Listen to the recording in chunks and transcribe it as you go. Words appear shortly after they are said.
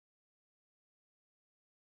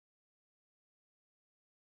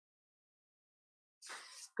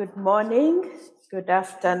Good morning, good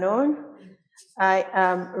afternoon. I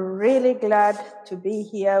am really glad to be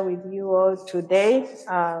here with you all today.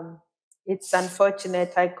 It's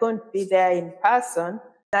unfortunate I couldn't be there in person.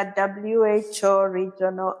 The WHO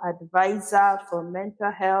Regional Advisor for Mental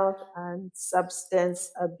Health and Substance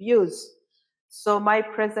Abuse. So my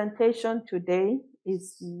presentation today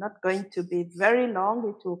is not going to be very long.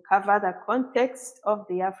 It will cover the context of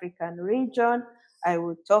the African region. I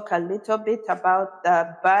will talk a little bit about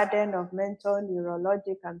the burden of mental,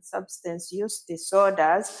 neurologic, and substance use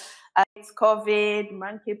disorders. It's COVID,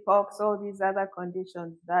 monkeypox, all these other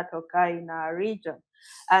conditions that occur in our region.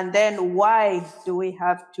 And then why do we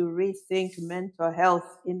have to rethink mental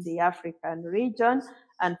health in the African region?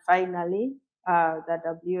 And finally,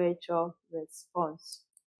 the WHO response.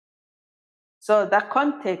 So the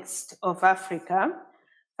context of Africa.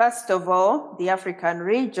 First of all, the African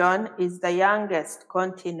region is the youngest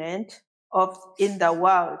continent in the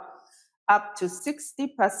world. Up to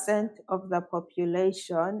 60% of the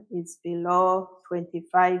population is below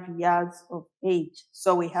 25 years of age.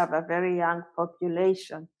 So we have a very young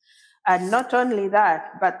population. And not only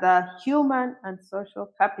that, but the human and social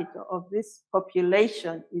capital of this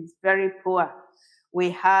population is very poor. We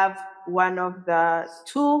have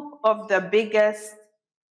two of the biggest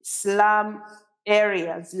slum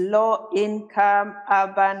areas, low income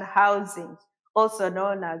urban housing, also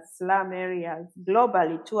known as slum areas,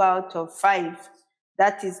 globally, 2 out of 5.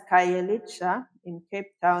 That is Khayelitsha in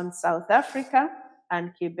Cape Town, South Africa,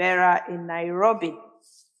 and Kibera in Nairobi.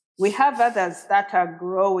 We have others that are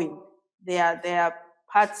growing. They are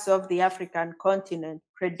parts of the African continent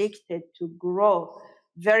predicted to grow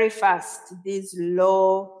very fast, these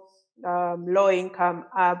low-income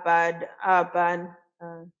urban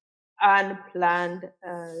unplanned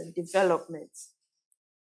developments.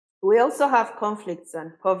 We also have conflicts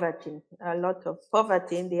and poverty, a lot of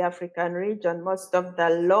poverty in the African region. Most of the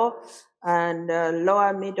low and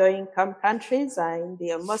lower middle income countries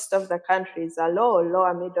most of the countries are low or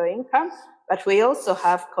lower middle income, but we also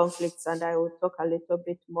have conflicts, and I will talk a little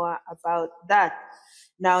bit more about that.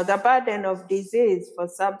 Now, the burden of disease for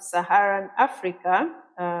sub-Saharan Africa,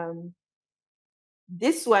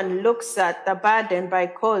 this one looks at the burden by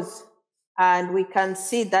cause, and we can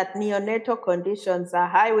see that neonatal conditions are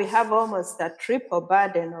high. We have almost a triple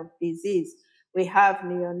burden of disease. We have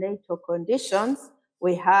neonatal conditions,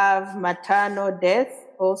 we have maternal death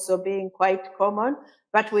also being quite common,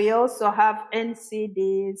 but we also have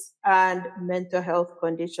NCDs and mental health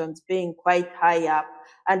conditions being quite high up.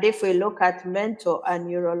 And if we look at mental and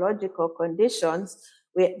neurological conditions,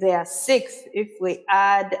 they are 6. If we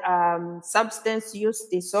add substance use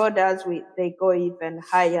disorders, they go even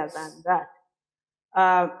higher than that.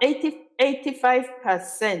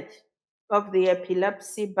 85% of the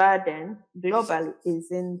epilepsy burden globally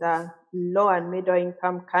is in the low and middle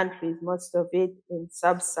income countries, most of it in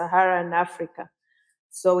sub-Saharan Africa.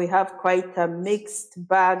 So we have quite a mixed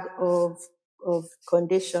bag of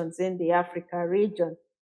conditions in the Africa region.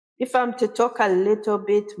 If I'm to talk a little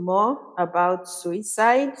bit more about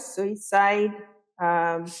suicide,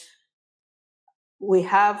 we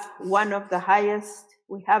have the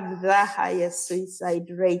highest suicide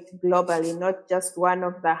rate globally, not just one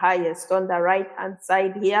of the highest. On the right-hand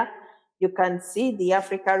side here, you can see the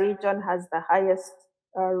Africa region has the highest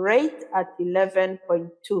rate at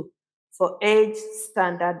 11.2 for age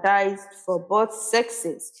standardized for both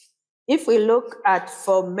sexes. If we look at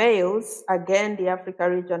for males, again, the Africa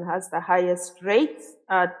region has the highest rate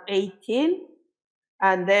at 18.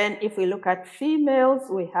 And then if we look at females,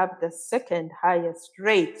 we have the second highest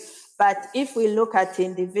rate. But if we look at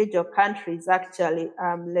individual countries, actually,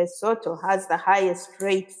 Lesotho has the highest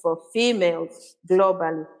rate for females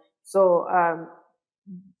globally. So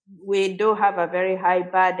we do have a very high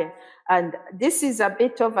burden. And this is a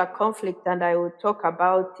bit of a conflict, and I will talk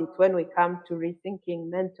about it when we come to rethinking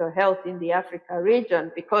mental health in the Africa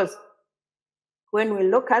region, because when we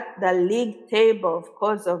look at the league table of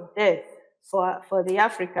cause of death for the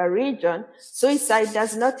Africa region, suicide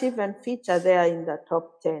does not even feature there in the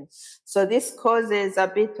top 10. So this causes a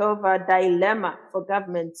bit of a dilemma for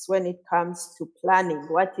governments when it comes to planning.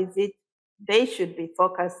 What is it they should be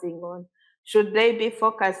focusing on? Should they be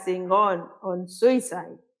focusing on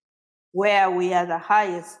suicide, where we are the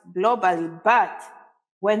highest globally, but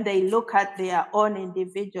when they look at their own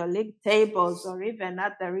individual league tables, or even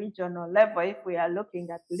at the regional level, if we are looking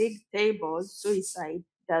at league tables, suicide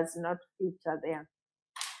does not feature there.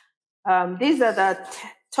 These are the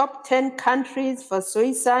top 10 countries for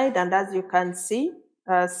suicide, and as you can see,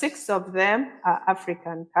 6 of them are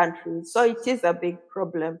African countries. So it is a big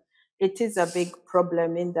problem it is a big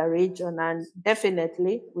problem in the region, and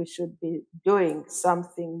definitely we should be doing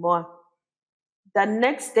something more. The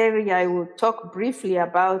next area I will talk briefly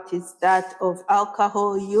about is that of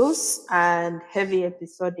alcohol use and heavy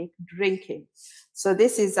episodic drinking. So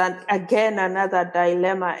this is again another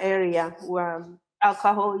dilemma area where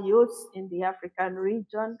alcohol use in the African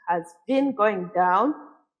region has been going down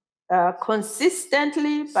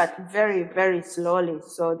consistently, but very, very slowly.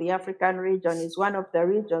 So the African region is one of the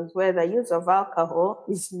regions where the use of alcohol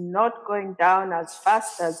is not going down as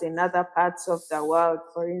fast as in other parts of the world.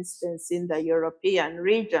 For instance, in the European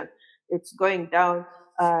region, it's going down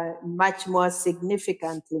much more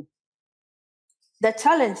significantly. The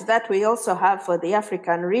challenge that we also have for the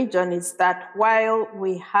African region is that while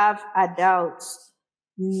we have adults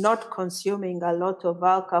not consuming a lot of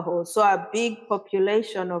alcohol, so a big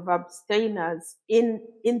population of abstainers in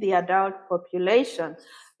the adult population,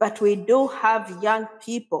 but we do have young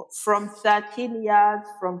people from 13 years,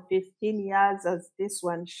 from 15 years, as this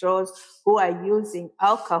one shows, who are using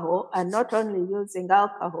alcohol, and not only using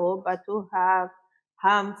alcohol, but who have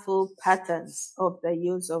harmful patterns of the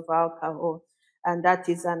use of alcohol. And that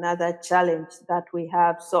is another challenge that we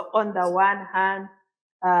have. So on the one hand,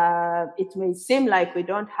 it may seem like we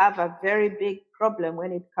don't have a very big problem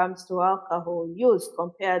when it comes to alcohol use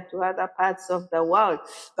compared to other parts of the world,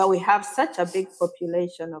 but we have such a big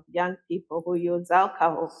population of young people who use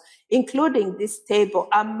alcohol, including this table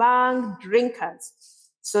among drinkers.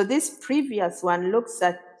 So this previous one looks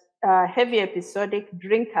at heavy episodic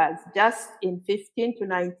drinkers just in 15 to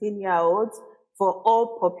 19-year-olds for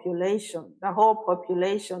all population, the whole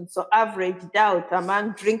population, so averaged out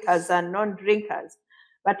among drinkers and non-drinkers.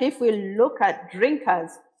 But if we look at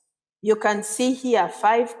drinkers, you can see here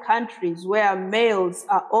 5 countries where males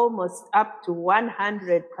are almost up to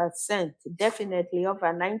 100%, definitely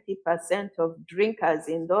over 90% of drinkers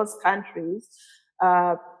in those countries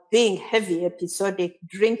being heavy episodic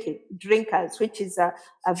drinkers, which is a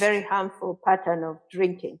very harmful pattern of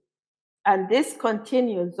drinking. And this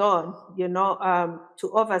continues on,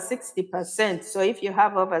 to over 60%. So if you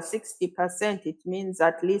have over 60%, it means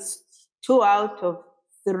at least 2 out of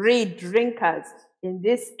 3 drinkers in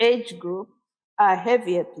this age group are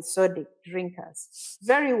heavy episodic drinkers.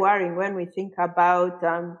 Very worrying when we think about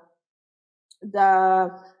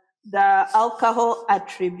the alcohol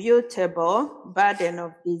attributable burden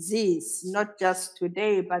of disease, not just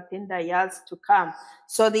today, but in the years to come.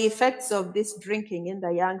 So the effects of this drinking in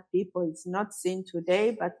the young people is not seen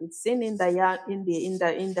today, but it's seen in the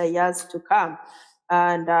years to come,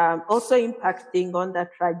 and also impacting on the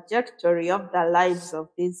trajectory of the lives of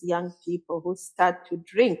these young people who start to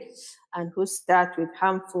drink and who start with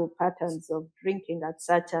harmful patterns of drinking at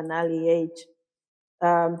such an early age.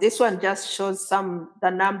 This one just shows the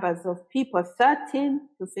numbers of people 13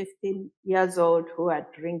 to 15 years old who are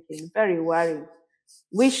drinking. Very worrying.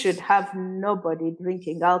 We should have nobody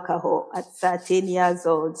drinking alcohol at 13 years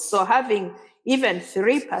old. So having even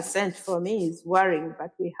 3% for me is worrying,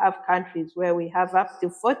 but we have countries where we have up to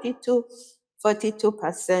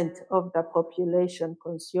 42% of the population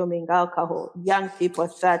consuming alcohol, young people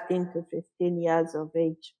 13 to 15 years of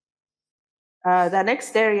age. The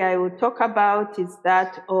next area I will talk about is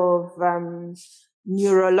that of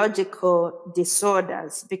neurological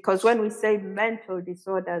disorders, because when we say mental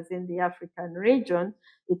disorders in the African region,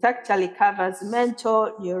 it actually covers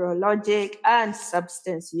mental, neurologic, and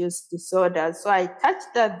substance use disorders. So I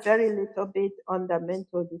touched a very little bit on the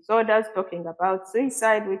mental disorders, talking about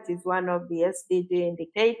suicide, which is one of the SDG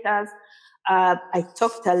indicators. I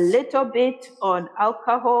talked a little bit on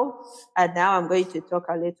alcohol, and now I'm going to talk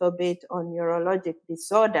a little bit on neurologic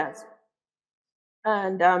disorders.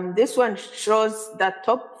 And this one shows the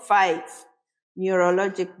top 5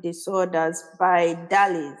 neurologic disorders by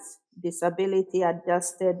DALYs, Disability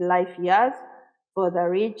Adjusted Life Years, for the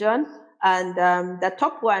region. And the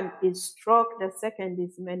top one is stroke, the second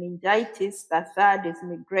is meningitis, the third is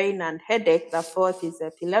migraine and headache, the fourth is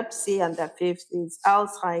epilepsy, and the fifth is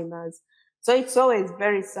Alzheimer's. So it's always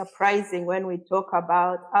very surprising when we talk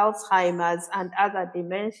about Alzheimer's and other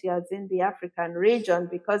dementias in the African region,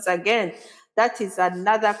 because again, that is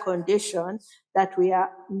another condition that we are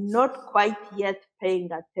not quite yet paying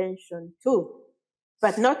attention to.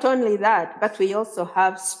 But not only that, but we also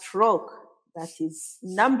have stroke. That is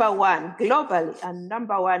number 1 globally and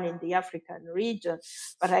number 1 in the African region.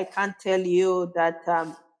 But I can't tell you that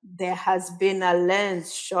there has been a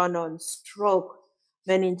lens shown on stroke.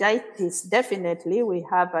 Meningitis, definitely, we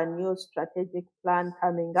have a new strategic plan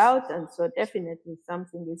coming out, and so definitely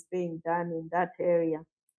something is being done in that area.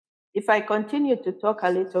 If I continue to talk a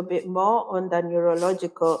little bit more on the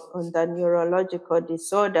neurological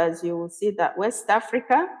disorders, you will see that West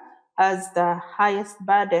Africa has the highest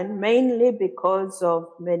burden, mainly because of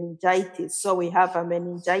meningitis. So we have a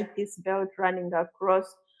meningitis belt running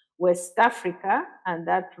across West Africa, and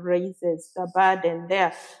that raises the burden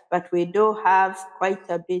there. But we do have quite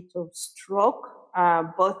a bit of stroke,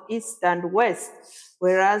 both east and west,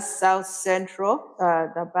 whereas South Central,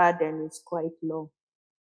 the burden is quite low.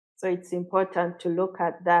 So it's important to look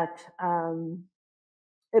at that.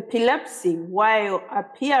 Epilepsy, while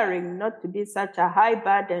appearing not to be such a high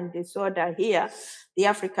burden disorder here, the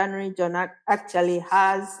African region actually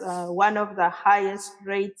has one of the highest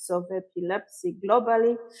rates of epilepsy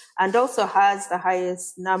globally, and also has the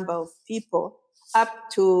highest number of people, up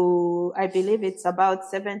to, I believe it's about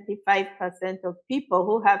 75% of people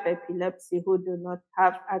who have epilepsy who do not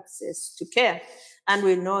have access to care. And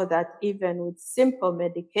we know that even with simple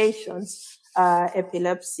medications,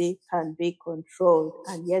 epilepsy can be controlled,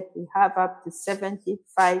 and yet we have up to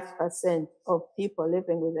 75% of people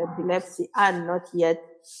living with epilepsy and not yet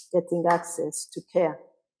getting access to care.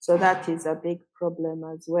 So that is a big problem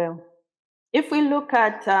as well. If we look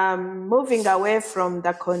at moving away from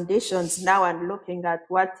the conditions now and looking at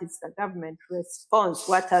what is the government response,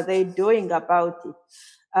 what are they doing about it?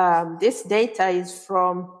 This data is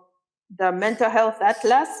from the Mental Health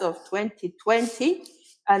Atlas of 2020.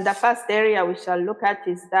 And the first area we shall look at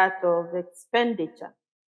is that of expenditure.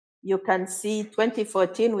 You can see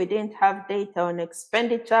 2014, we didn't have data on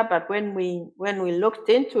expenditure, but when we looked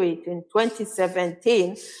into it in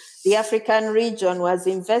 2017, the African region was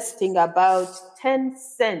investing about 10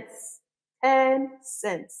 cents. 10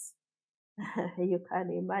 cents. You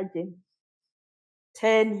can imagine.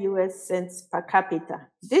 10 US cents per capita.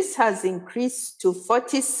 This has increased to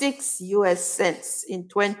 46 US cents in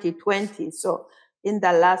 2020. So in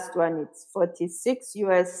the last one, it's 46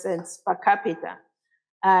 US cents per capita.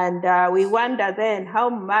 And we wonder then, how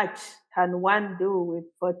much can one do with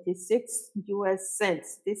 46 US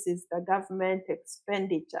cents? This is the government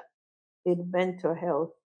expenditure in mental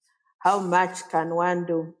health. How much can one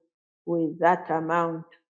do with that amount?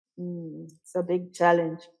 It's a big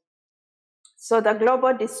challenge. So the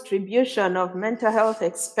global distribution of mental health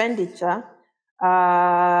expenditure,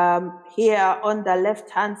 here on the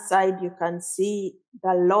left-hand side, you can see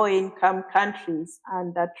the low-income countries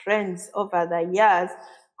and the trends over the years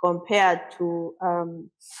compared to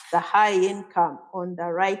the high income on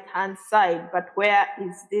the right-hand side. But where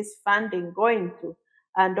is this funding going to?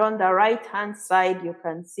 And on the right-hand side, you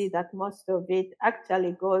can see that most of it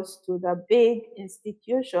actually goes to the big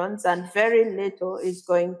institutions and very little is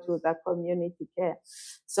going to the community care.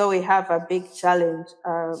 So we have a big challenge.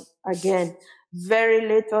 Again, very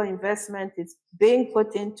little investment is being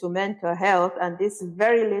put into mental health, and this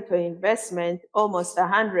very little investment, almost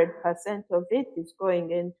 100% of it is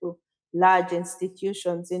going into large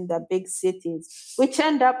institutions in the big cities, which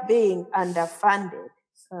end up being underfunded.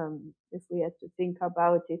 If we had to think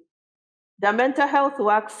about it. The mental health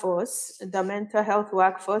workforce,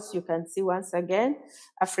 you can see once again,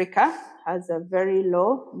 Africa has a very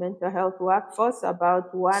low mental health workforce,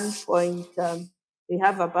 about we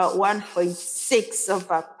have about 1.6 of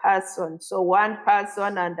a person. So one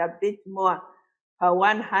person and a bit more per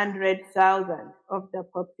 100,000 of the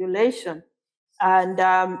population. And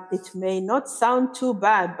it may not sound too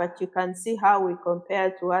bad, but you can see how we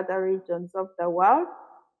compare to other regions of the world.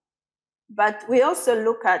 But we also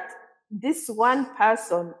look at this one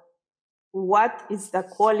person. What is the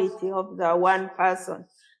quality of the one person?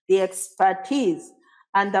 The expertise.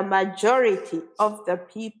 And the majority of the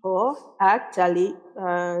people are actually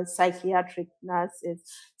psychiatric nurses.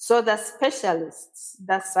 So the specialists,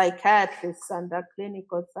 the psychiatrists, and the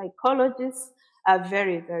clinical psychologists are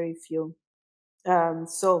very, very few.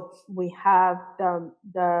 So we have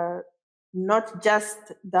the not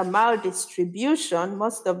just the maldistribution,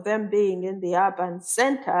 most of them being in the urban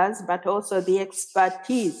centers, but also the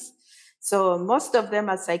expertise. So most of them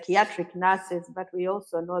are psychiatric nurses, but we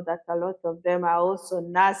also know that a lot of them are also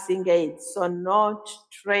nursing aides, so not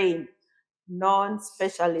trained,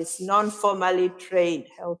 non-specialists, non-formally trained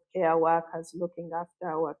healthcare workers looking after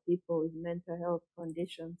our people with mental health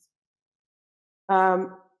conditions.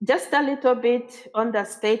 Just a little bit on the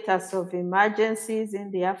status of emergencies in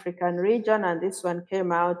the African region, and this one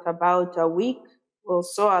came out about a week or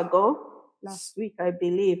so ago, last week, I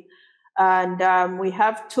believe. And we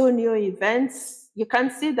have 2 new events. You can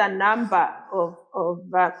see the number of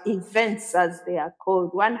events, as they are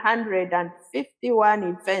called, 151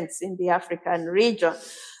 events in the African region.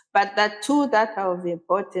 But the 2 that are of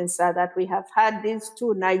importance are that we have had these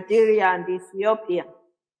 2, Nigeria and Ethiopia.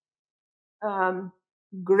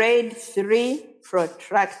 grade 3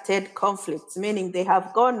 protracted conflicts, meaning they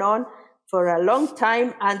have gone on for a long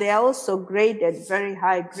time, and they are also graded very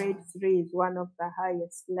high. Grade 3 is one of the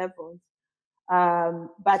highest levels.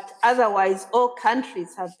 But otherwise, all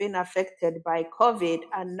countries have been affected by COVID,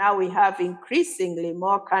 and now we have increasingly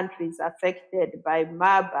more countries affected by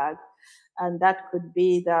Marburg, and that could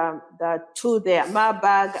be the two there,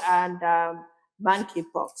 Marburg and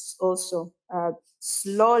monkeypox also,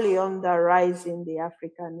 slowly on the rise in the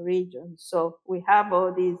African region. So we have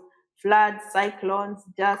all these floods, cyclones.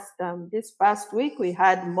 Just this past week, we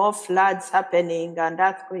had more floods happening and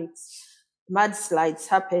earthquakes, mudslides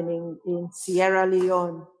happening in Sierra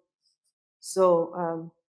Leone.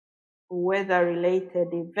 So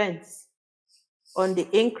weather-related events on the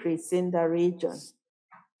increase in the region.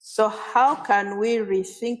 So how can we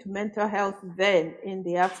rethink mental health then in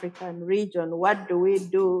the African region? What do we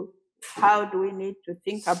do? How do we need to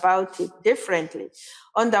think about it differently?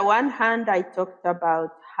 On the one hand, I talked about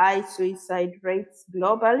high suicide rates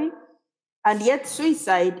globally, and yet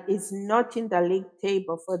suicide is not in the league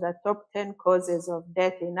table for the top 10 causes of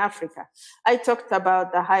death in Africa. I talked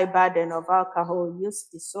about the high burden of alcohol use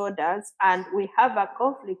disorders, and we have a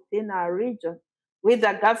conflict in our region with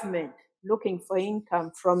the government looking for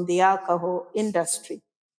income from the alcohol industry.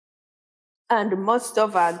 And most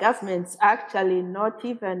of our governments actually not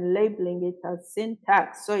even labeling it as sin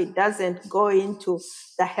tax, so it doesn't go into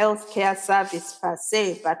the healthcare service per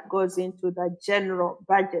se, but goes into the general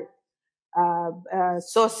budget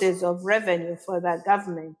sources of revenue for the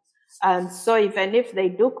government. And so even if they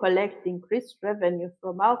do collect increased revenue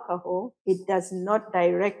from alcohol, it does not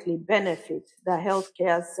directly benefit the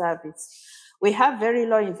healthcare service. We have very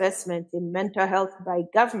low investment in mental health by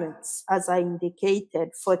governments, as I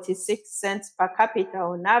indicated, 46 cents per capita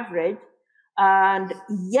on average, and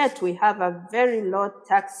yet we have a very low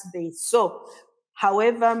tax base. So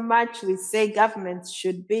however much we say governments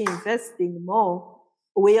should be investing more,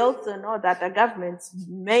 we also know that the governments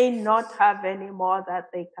may not have any more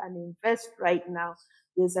that they can invest right now.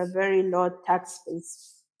 There's a very low tax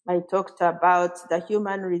base. I talked about the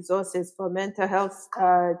human resources for mental health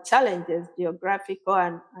challenges, geographical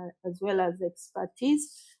and as well as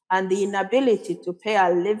expertise, and the inability to pay a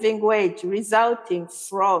living wage resulting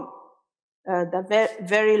from the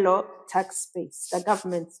very low tax base. The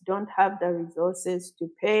governments don't have the resources to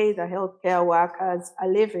pay the healthcare workers a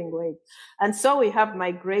living wage. And so we have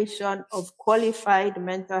migration of qualified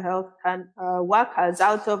mental health workers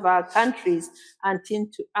out of our countries and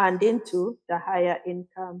into the higher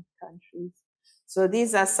income countries. So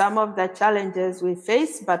these are some of the challenges we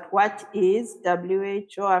face, but what is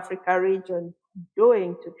WHO Africa region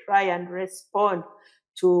doing to try and respond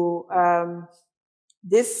to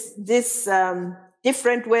this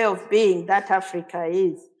different way of being that Africa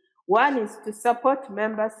is? One is to support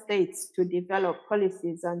member states to develop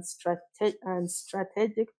policies and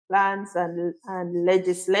strategic plans and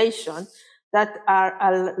legislation that are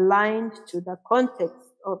aligned to the context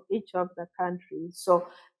of each of the countries. So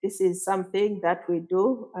this is something that we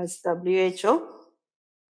do as WHO.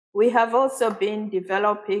 We have also been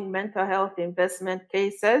developing mental health investment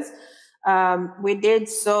cases. We did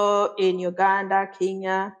so in Uganda,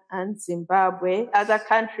 Kenya, and Zimbabwe. Other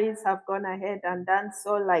countries have gone ahead and done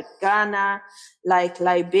so, like Ghana, like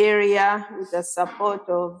Liberia, with the support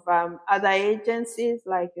of other agencies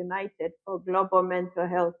like United for Global Mental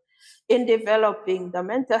Health. In developing the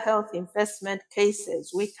mental health investment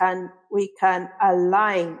cases, we can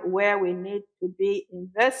align where we need to be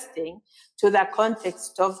investing to the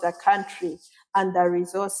context of the country and the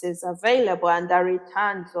resources available and the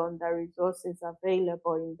returns on the resources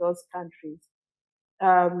available in those countries.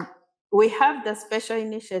 We have the special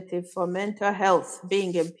initiative for mental health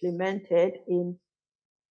being implemented in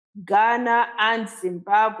Ghana and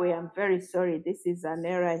Zimbabwe. I'm very sorry, this is an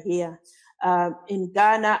error here. In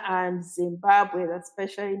Ghana and Zimbabwe, the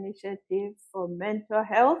special initiative for mental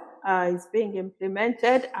health is being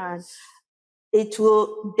implemented, and it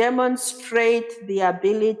will demonstrate the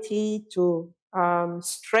ability to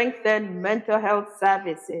strengthen mental health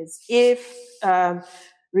services if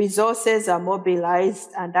resources are mobilized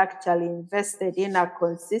and actually invested in a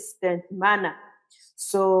consistent manner.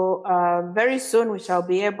 So very soon we shall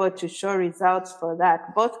be able to show results for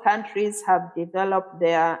that. Both countries have developed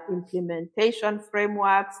their implementation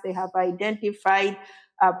frameworks. They have identified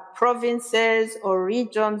provinces or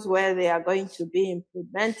regions where they are going to be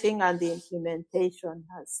implementing, and the implementation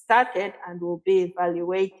has started and will be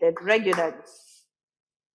evaluated regularly.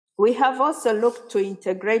 We have also looked to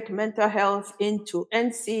integrate mental health into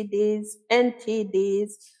NCDs,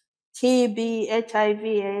 NTDs, TB,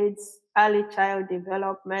 HIV/AIDS, early child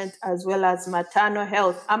development, as well as maternal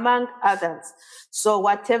health, among others. So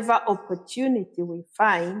whatever opportunity we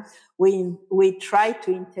find, we try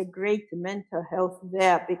to integrate mental health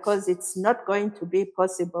there, because it's not going to be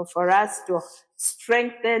possible for us to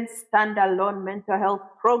strengthen standalone mental health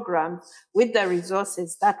programs with the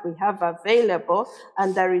resources that we have available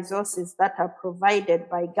and the resources that are provided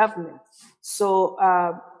by government. So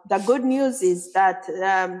the good news is that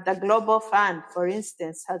the Global Fund, for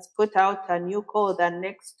instance, has put out a new call. The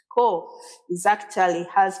next call is actually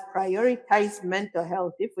has prioritized mental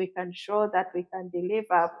health. If we can show that we can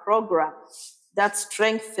deliver a program that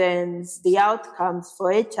strengthens the outcomes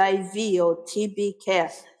for HIV or TB care,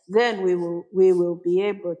 then we will be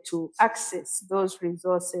able to access those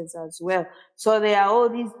resources as well. So there are all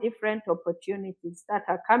these different opportunities that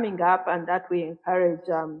are coming up, and that we encourage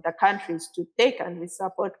the countries to take, and we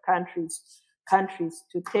support countries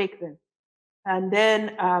to take them. And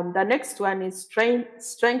then the next one is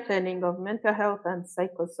strengthening of mental health and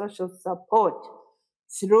psychosocial support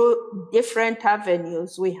through different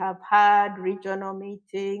avenues. We have had regional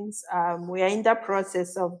meetings. We are in the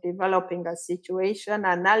process of developing a situation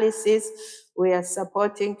analysis. We are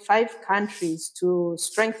supporting 5 countries to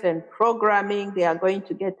strengthen programming. They are going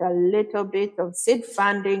to get a little bit of seed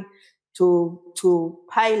funding to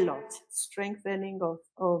pilot strengthening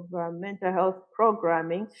of mental health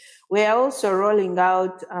programming. We are also rolling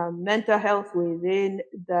out mental health within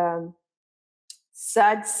the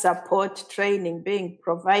surge support training being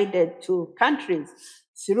provided to countries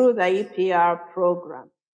through the EPR program,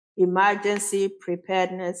 Emergency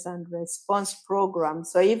Preparedness and Response Program.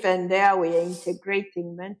 So even there, we are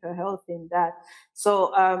integrating mental health in that.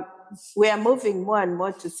 So we are moving more and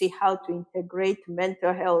more to see how to integrate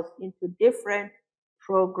mental health into different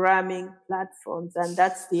programming platforms. And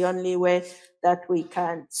that's the only way that we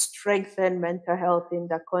can strengthen mental health in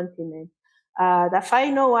the continent. The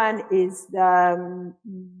final one is the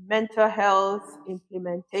mental health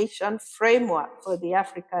implementation framework for the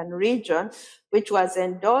African region, which was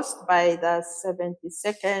endorsed by the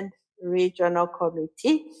 72nd Regional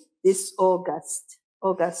Committee this August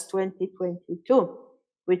 2022,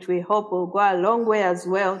 which we hope will go a long way as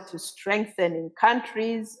well to strengthening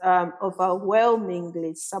countries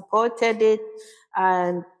overwhelmingly supported it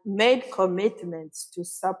and made commitments to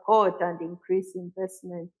support and increase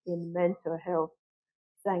investment in mental health.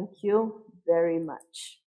 Thank you very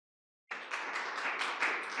much.